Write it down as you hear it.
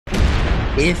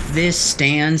If this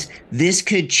stands, this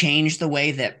could change the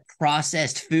way that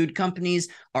processed food companies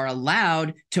are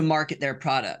allowed to market their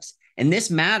products. And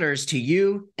this matters to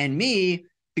you and me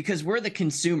because we're the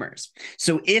consumers.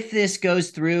 So if this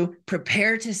goes through,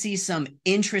 prepare to see some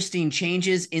interesting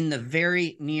changes in the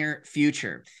very near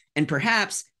future. And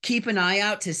perhaps keep an eye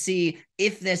out to see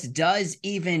if this does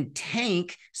even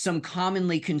tank some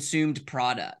commonly consumed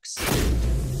products.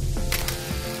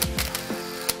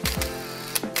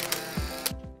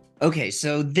 Okay,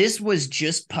 so this was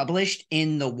just published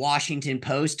in the Washington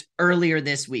Post earlier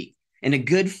this week. And a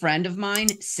good friend of mine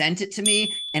sent it to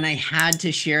me, and I had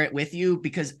to share it with you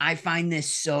because I find this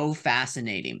so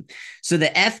fascinating. So, the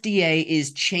FDA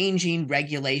is changing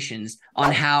regulations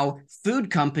on how food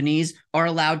companies are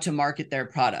allowed to market their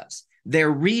products.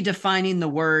 They're redefining the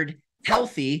word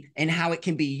healthy and how it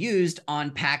can be used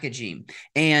on packaging.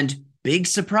 And big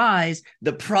surprise,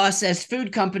 the processed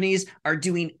food companies are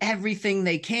doing everything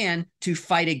they can to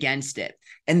fight against it.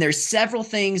 And there's several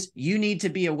things you need to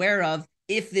be aware of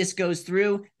if this goes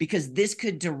through, because this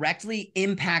could directly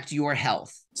impact your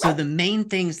health. So the main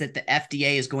things that the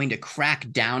FDA is going to crack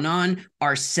down on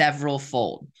are several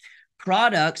fold.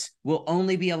 Products will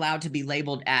only be allowed to be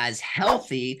labeled as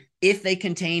healthy if they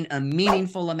contain a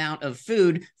meaningful amount of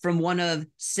food from one of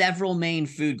several main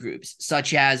food groups,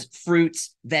 such as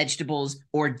fruits, vegetables,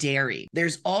 or dairy.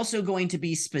 There's also going to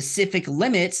be specific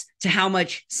limits to how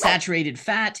much saturated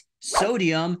fat,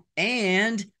 sodium,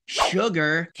 and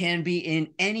sugar can be in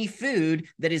any food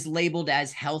that is labeled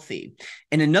as healthy.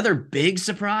 And another big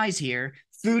surprise here,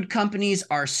 food companies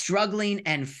are struggling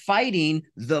and fighting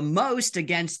the most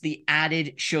against the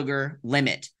added sugar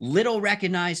limit. Little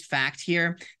recognized fact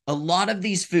here, a lot of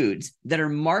these foods that are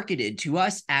marketed to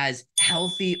us as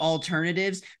healthy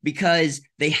alternatives because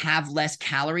they have less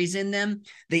calories in them,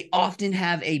 they often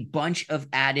have a bunch of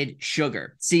added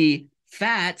sugar. See,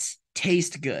 fats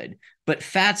taste good, but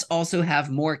fats also have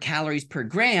more calories per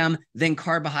gram than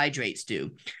carbohydrates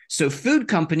do. So food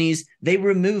companies, they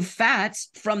remove fats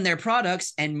from their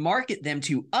products and market them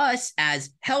to us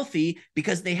as healthy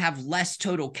because they have less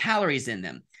total calories in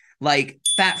them, like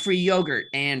fat-free yogurt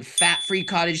and fat-free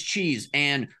cottage cheese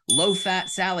and low-fat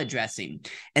salad dressing.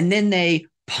 And then they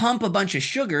pump a bunch of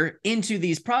sugar into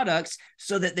these products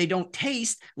so that they don't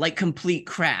taste like complete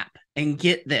crap. And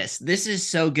get this, this is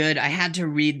so good. I had to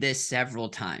read this several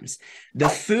times. The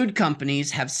food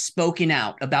companies have spoken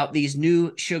out about these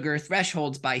new sugar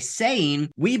thresholds by saying,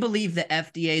 we believe the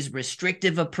FDA's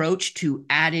restrictive approach to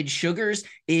added sugars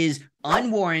is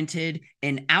unwarranted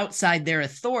and outside their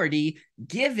authority,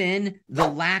 given the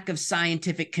lack of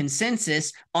scientific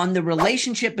consensus on the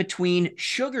relationship between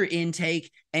sugar intake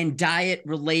and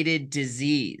diet-related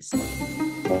disease.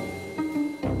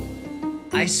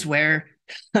 I swear,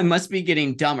 I must be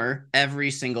getting dumber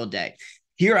every single day.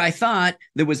 Here I thought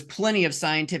there was plenty of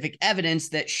scientific evidence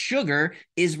that sugar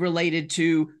is related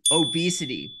to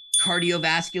obesity,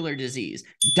 cardiovascular disease,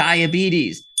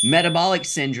 diabetes, metabolic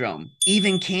syndrome,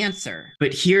 even cancer.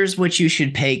 But here's what you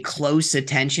should pay close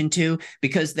attention to,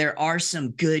 because there are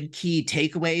some good key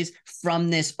takeaways from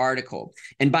this article.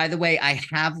 And by the way, I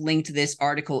have linked this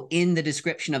article in the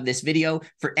description of this video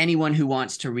for anyone who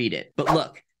wants to read it. But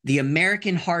look, the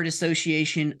American Heart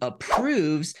Association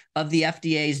approves of the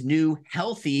FDA's new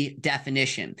healthy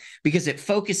definition because it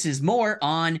focuses more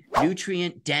on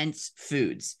nutrient-dense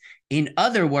foods. In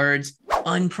other words,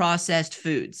 unprocessed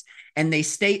foods. And they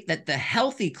state that the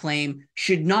healthy claim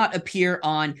should not appear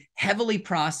on heavily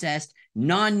processed,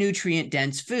 non-nutrient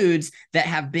dense foods that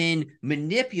have been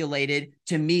manipulated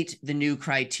to meet the new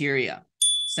criteria.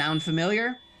 Sound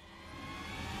familiar?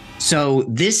 So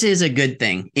this is a good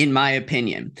thing, in my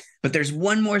opinion. But there's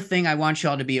one more thing I want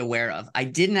y'all to be aware of. I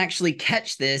didn't actually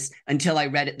catch this until I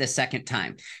read it the second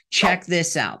time. Check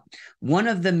this out. One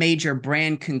of the major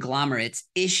brand conglomerates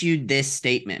issued this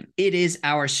statement. It is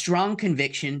our strong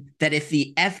conviction that if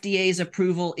the FDA's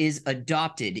approval is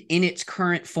adopted in its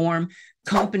current form,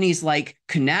 companies like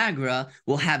Conagra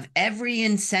will have every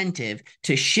incentive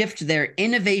to shift their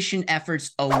innovation efforts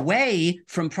away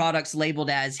from products labeled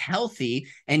as healthy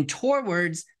and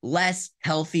towards less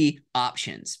healthy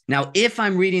options. Now, if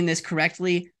I'm reading this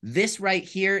correctly, this right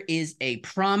here is a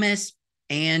promise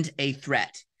and a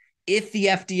threat. If the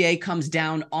FDA comes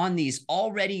down on these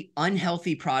already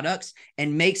unhealthy products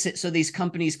and makes it so these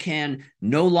companies can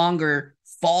no longer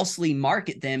falsely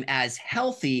market them as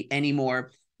healthy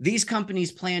anymore, these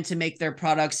companies plan to make their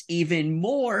products even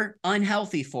more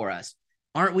unhealthy for us.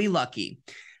 Aren't we lucky?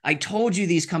 I told you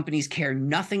these companies care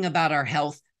nothing about our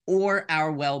health or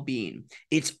our well-being.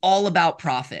 It's all about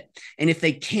profit. And if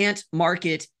they can't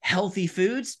market healthy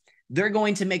foods, they're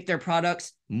going to make their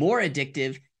products more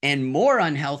addictive and more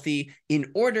unhealthy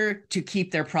in order to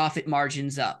keep their profit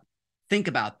margins up. Think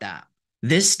about that.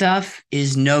 This stuff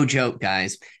is no joke,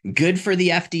 guys. Good for the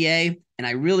FDA, and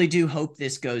I really do hope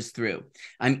this goes through.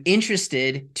 I'm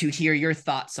interested to hear your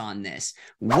thoughts on this.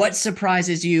 What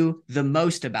surprises you the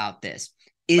most about this?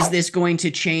 Is this going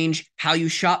to change how you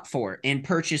shop for and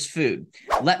purchase food?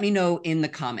 Let me know in the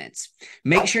comments.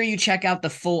 Make sure you check out the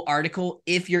full article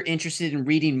if you're interested in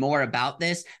reading more about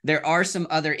this. There are some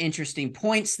other interesting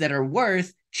points that are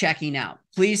worth checking out.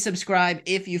 Please subscribe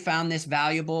if you found this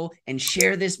valuable and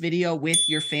share this video with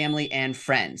your family and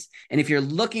friends. And if you're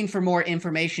looking for more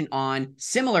information on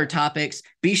similar topics,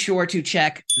 be sure to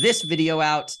check this video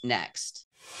out next.